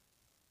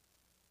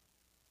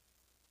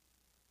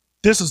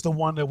 This is the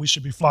one that we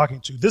should be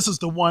flocking to. This is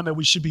the one that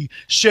we should be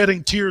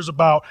shedding tears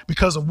about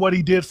because of what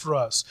he did for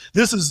us.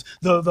 This is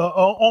the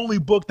only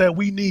book that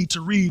we need to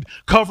read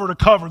cover to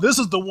cover. This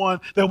is the one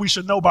that we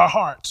should know by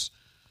heart.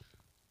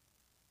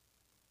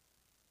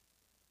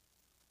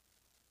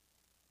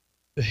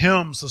 The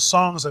hymns, the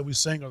songs that we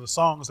sing are the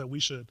songs that we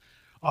should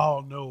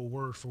all know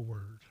word for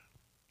word.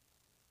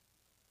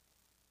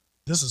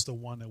 This is the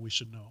one that we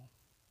should know.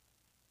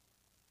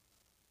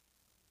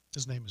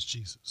 His name is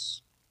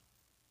Jesus.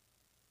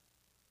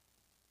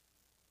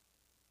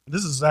 And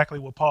this is exactly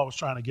what Paul was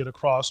trying to get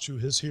across to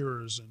his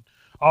hearers and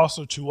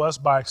also to us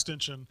by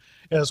extension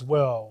as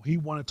well. He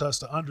wanted us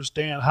to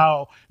understand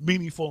how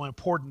meaningful and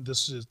important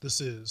this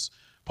is.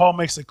 Paul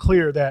makes it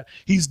clear that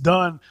he's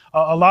done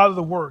a lot of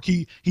the work.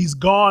 He's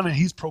gone and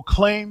he's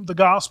proclaimed the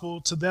gospel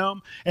to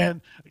them,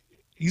 and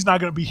he's not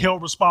going to be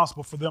held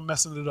responsible for them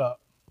messing it up.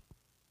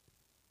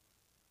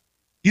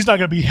 He's not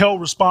going to be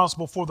held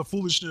responsible for the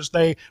foolishness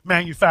they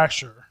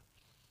manufacture.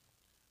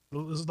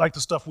 This is like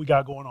the stuff we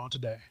got going on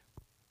today.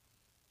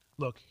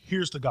 Look,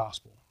 here's the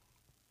gospel.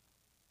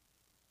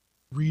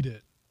 Read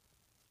it.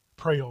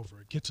 Pray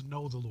over it. Get to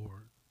know the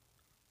Lord.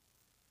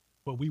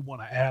 But we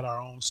want to add our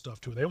own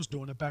stuff to it. They was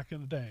doing it back in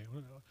the day.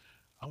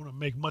 I want to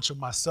make much of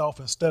myself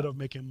instead of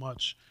making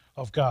much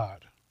of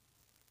God.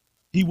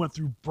 He went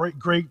through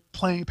great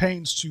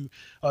pains to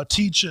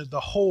teach the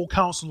whole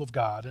counsel of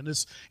God. And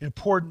it's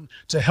important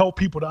to help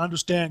people to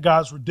understand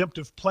God's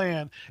redemptive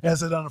plan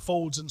as it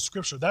unfolds in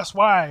Scripture. That's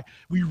why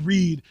we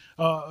read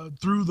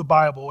through the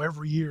Bible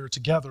every year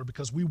together,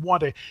 because we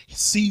want to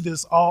see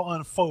this all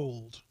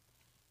unfold,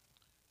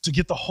 to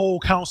get the whole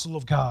counsel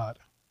of God.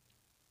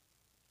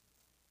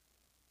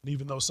 And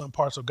even though some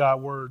parts of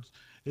God's word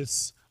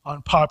it's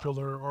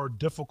unpopular or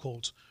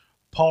difficult,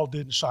 Paul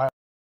didn't shy away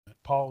from it.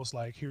 Paul was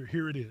like,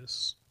 here it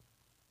is.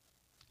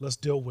 Let's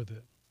deal with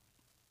it.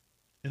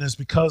 And it's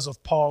because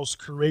of Paul's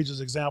courageous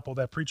example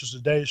that preachers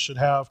today should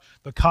have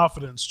the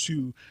confidence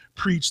to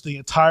preach the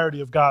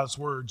entirety of God's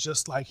word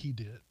just like he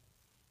did.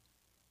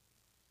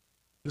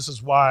 This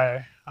is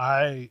why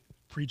I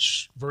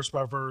preach verse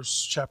by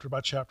verse, chapter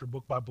by chapter,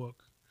 book by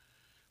book,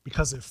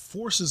 because it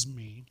forces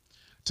me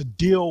to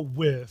deal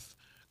with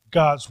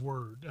God's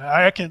word.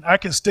 I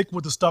can stick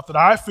with the stuff that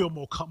I feel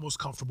most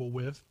comfortable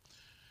with,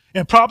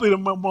 and probably the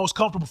most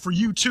comfortable for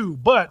you too.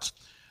 But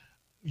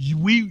I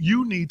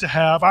need to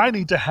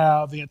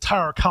have the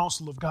entire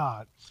counsel of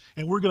God,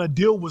 and we're going to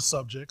deal with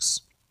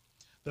subjects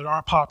that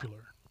aren't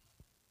popular.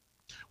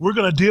 We're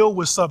going to deal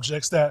with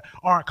subjects that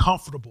aren't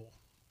comfortable.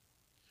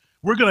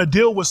 We're going to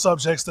deal with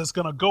subjects that's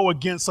going to go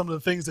against some of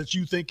the things that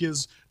you think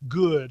is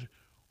good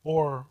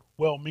or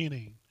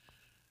well-meaning,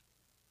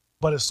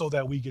 but it's so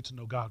that we get to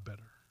know God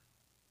better.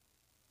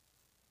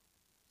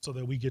 So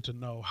that we get to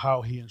know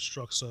how he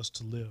instructs us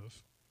to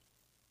live.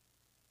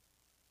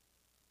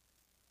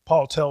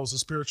 Paul tells the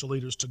spiritual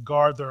leaders to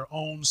guard their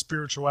own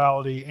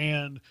spirituality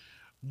and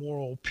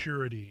moral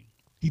purity.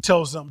 He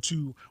tells them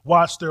to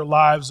watch their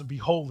lives and be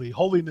holy.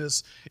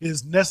 Holiness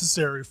is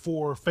necessary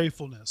for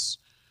faithfulness.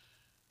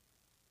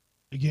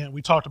 Again,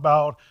 we talked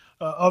about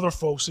other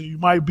folks. So you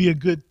might be a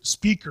good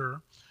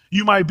speaker,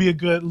 you might be a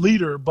good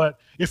leader, but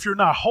if you're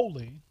not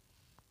holy,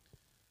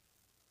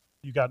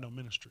 you got no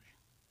ministry.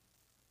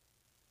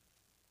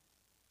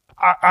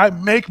 I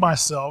make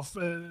myself,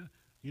 I'm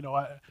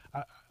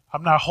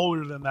not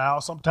holier than thou.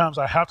 Sometimes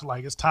I have to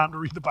it's time to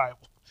read the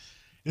Bible.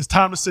 It's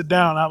time to sit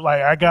down. I'm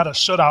like, I got to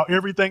shut out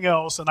everything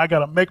else and I got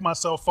to make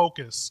myself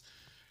focus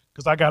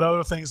because I got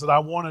other things that I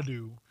want to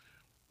do,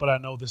 but I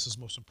know this is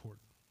most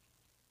important.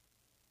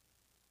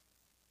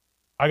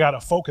 I got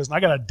to focus and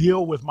I got to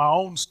deal with my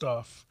own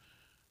stuff,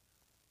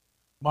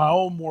 my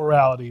own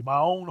morality, my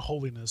own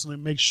holiness,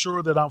 and make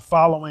sure that I'm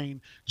following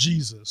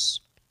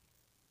Jesus.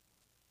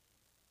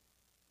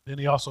 Then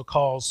he also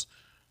calls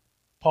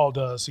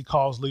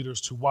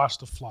leaders to watch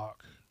the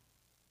flock.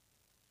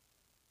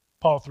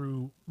 Paul,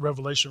 through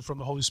revelation from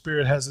the Holy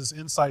Spirit, has this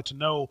insight to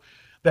know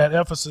that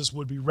Ephesus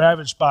would be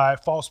ravaged by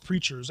false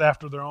preachers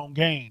after their own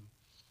gain.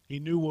 He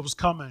knew what was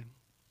coming.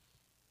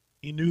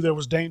 He knew there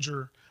was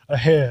danger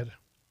ahead.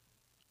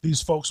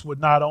 These folks would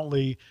not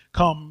only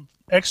come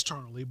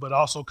externally, but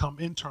also come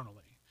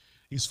internally.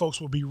 These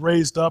folks will be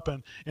raised up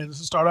and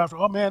start after,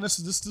 oh man, this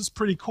is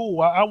pretty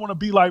cool. I want to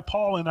be like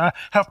Paul, and I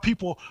have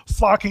people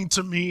flocking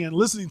to me and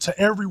listening to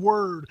every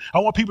word. I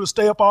want people to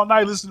stay up all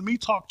night listening to me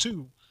talk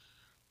too.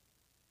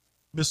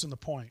 Missing the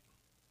point.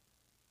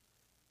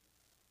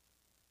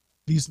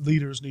 These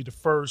leaders need to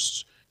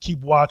first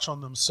keep watch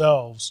on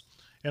themselves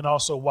and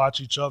also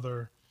watch each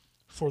other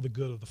for the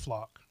good of the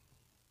flock.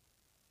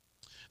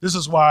 This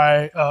is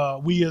why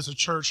we as a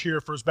church here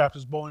at First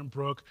Baptist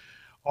Bolingbrook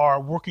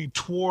are working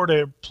toward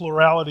a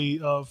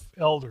plurality of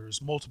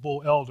elders,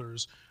 multiple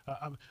elders.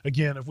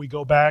 Again, if we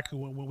go back,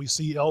 when we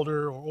see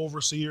elder or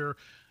overseer,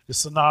 it's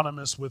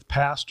synonymous with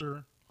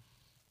pastor.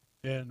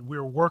 And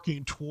we're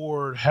working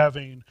toward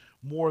having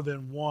more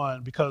than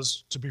one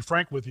because, to be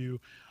frank with you,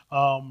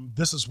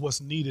 this is what's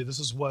needed. This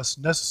is what's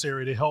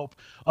necessary to help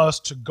us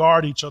to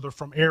guard each other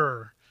from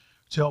error,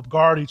 to help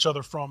guard each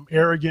other from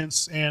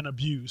arrogance and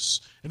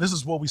abuse. And this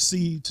is what we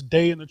see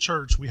today in the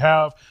church. We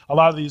have a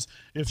lot of these.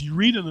 If you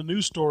read in the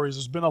news stories,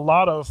 there's been a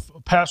lot of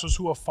pastors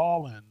who have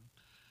fallen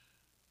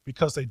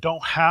because they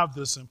don't have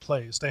this in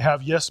place. They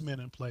have yes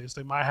men in place.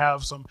 They might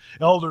have some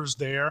elders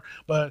there,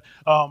 but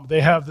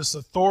they have this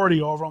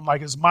authority over them,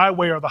 like it's my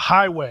way or the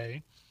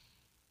highway.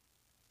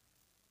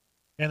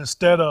 And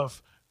instead of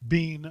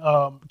being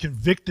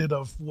convicted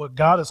of what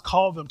God has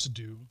called them to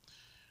do,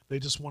 they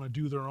just want to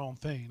do their own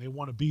thing. They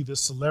want to be this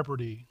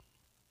celebrity.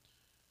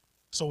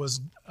 So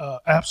it's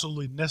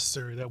absolutely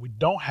necessary that we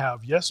don't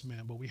have yes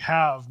men, but we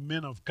have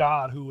men of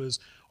God who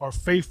are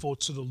faithful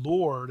to the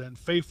Lord and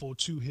faithful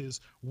to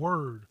his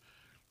word,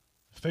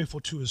 faithful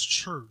to his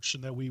church,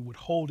 and that we would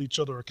hold each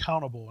other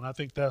accountable. And I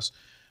think that's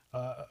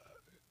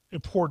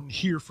important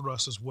here for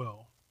us as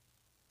well.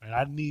 And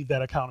I need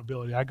that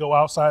accountability. I go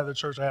outside of the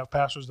church. I have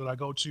pastors that I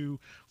go to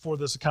for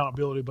this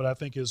accountability, but I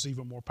think it's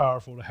even more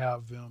powerful to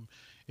have them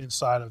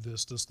inside of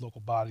this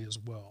local body as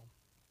well.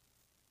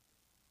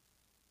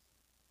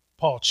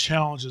 Paul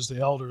challenges the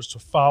elders to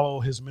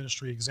follow his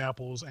ministry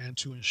examples and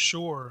to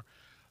ensure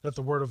that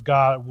the word of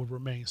God would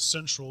remain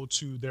central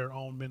to their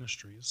own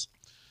ministries.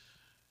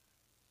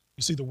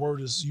 You see, the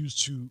word is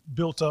used to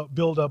build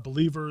up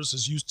believers,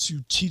 is used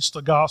to teach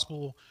the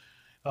gospel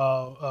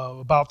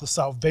about the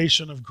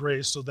salvation of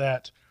grace, so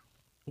that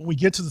when we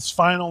get to this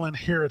final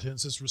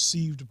inheritance, it's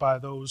received by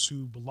those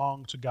who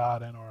belong to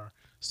God and are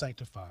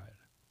sanctified.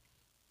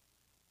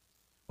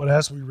 But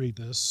as we read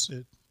this,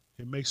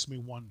 it makes me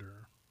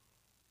wonder.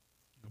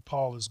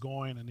 Paul is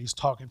going and he's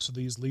talking to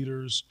these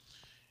leaders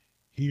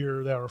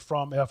here that are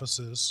from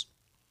Ephesus.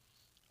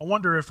 I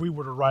wonder if we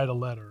were to write a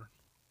letter.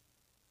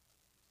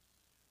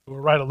 We were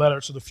to write a letter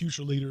to the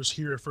future leaders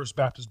here at First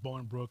Baptist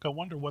Bolingbrook. I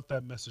wonder what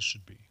that message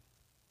should be.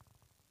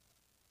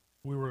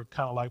 We were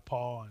kind of like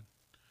Paul and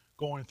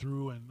going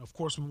through, and of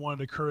course we wanted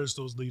to encourage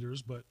those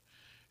leaders, but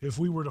if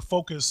we were to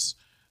focus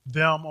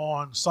them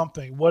on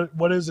something,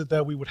 what is it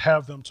that we would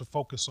have them to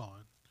focus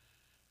on?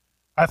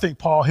 I think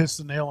Paul hits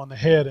the nail on the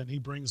head, and he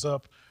brings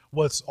up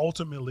what's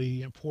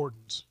ultimately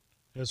important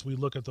as we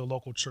look at the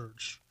local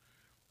church.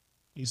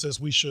 He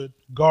says we should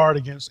guard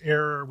against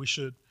error, we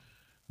should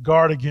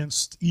guard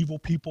against evil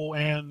people,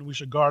 and we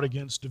should guard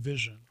against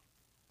division.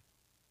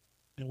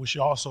 And we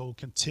should also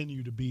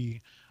continue to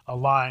be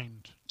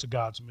aligned to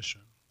God's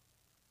mission.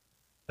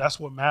 That's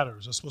what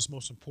matters. That's what's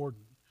most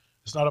important.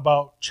 It's not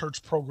about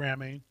church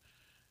programming.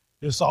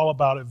 It's all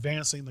about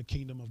advancing the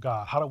kingdom of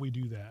God. How do we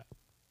do that?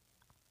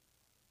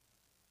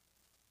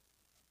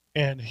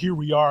 And here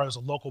we are as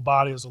a local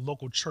body, as a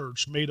local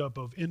church made up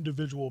of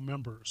individual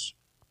members.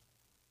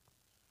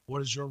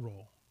 What is your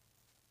role?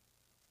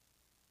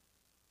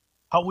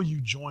 How will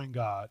you join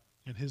God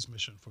in his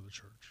mission for the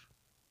church?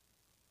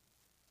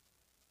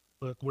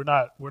 Look, we're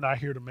not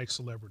here to make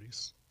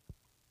celebrities.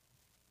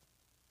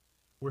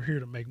 We're here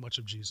to make much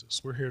of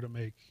Jesus. We're here to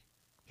make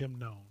him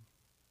known.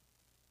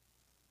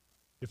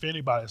 If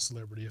anybody's a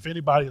celebrity, if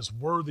anybody is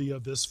worthy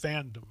of this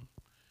fandom,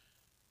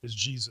 it's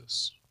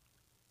Jesus.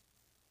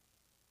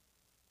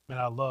 Man,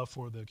 I love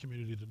for the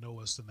community to know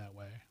us in that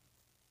way.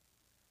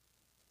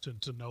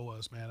 To know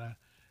us, man.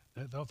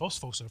 Those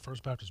folks at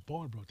First Baptist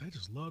Bolingbrook, they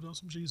just love us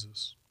some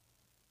Jesus.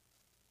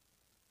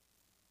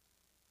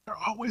 They're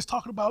always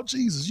talking about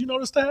Jesus. You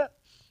notice that?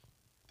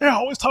 They're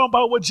always talking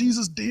about what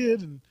Jesus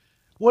did and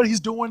what he's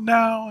doing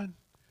now. And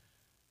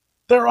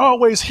they're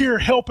always here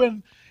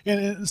helping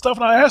and stuff.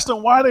 And I asked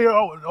them why they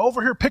are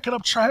over here picking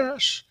up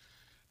trash.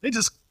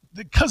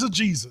 Because of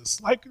Jesus.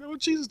 Like,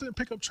 Jesus didn't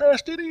pick up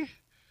trash, did he?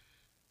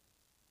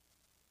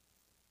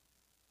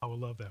 I would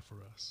love that for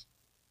us.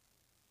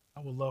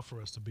 I would love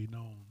for us to be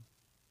known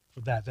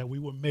for that we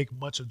would make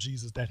much of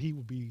Jesus, that he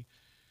would be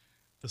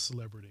the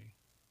celebrity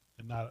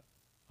and not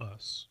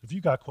us. If you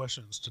got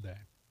questions today,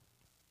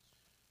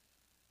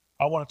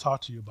 I want to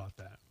talk to you about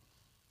that.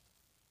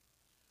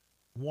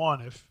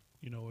 One, if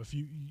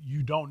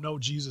you don't know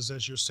Jesus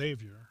as your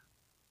Savior,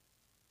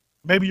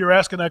 maybe you're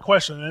asking that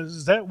question,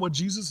 is that what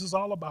Jesus is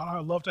all about?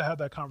 I'd love to have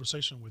that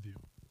conversation with you.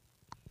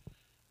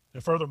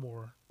 And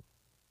furthermore,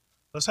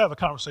 let's have a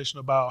conversation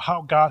about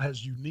how God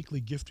has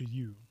uniquely gifted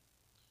you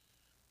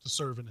to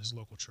serve in his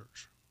local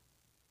church.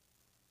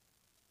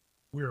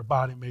 We're a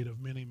body made of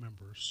many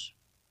members.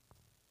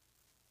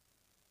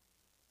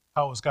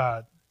 How has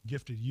God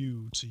gifted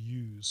you to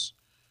use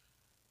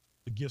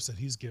the gifts that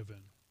he's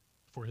given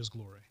for his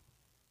glory?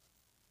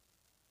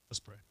 Let's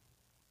pray.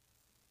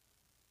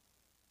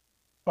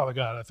 Father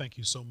God, I thank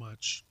you so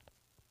much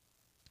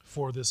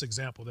for this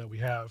example that we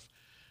have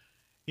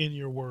in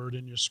your word,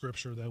 in your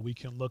scripture that we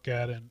can look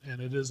at. And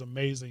it is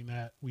amazing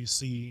that we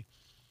see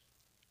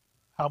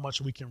how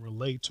much we can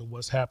relate to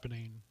what's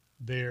happening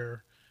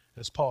there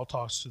as Paul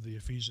talks to the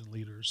Ephesian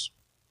leaders.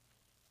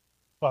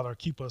 Father,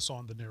 keep us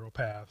on the narrow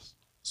path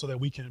so that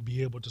we can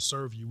be able to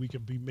serve you. We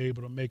can be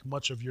able to make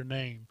much of your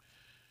name.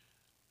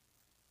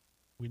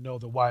 We know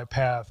the wide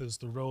path is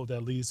the road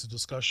that leads to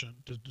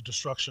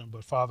destruction,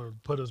 but Father,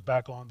 put us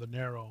back on the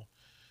narrow.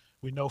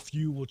 We know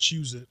few will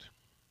choose it,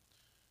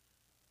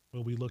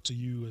 but we look to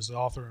you as the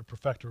author and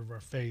perfecter of our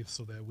faith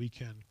so that we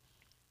can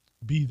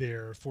be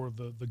there for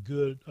the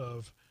good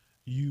of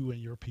you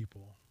and your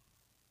people.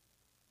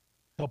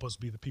 Help us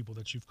be the people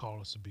that you've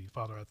called us to be.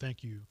 Father, I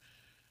thank you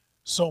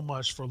so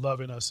much for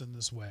loving us in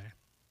this way.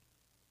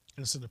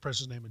 And it's in the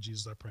precious name of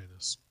Jesus I pray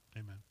this.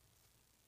 Amen.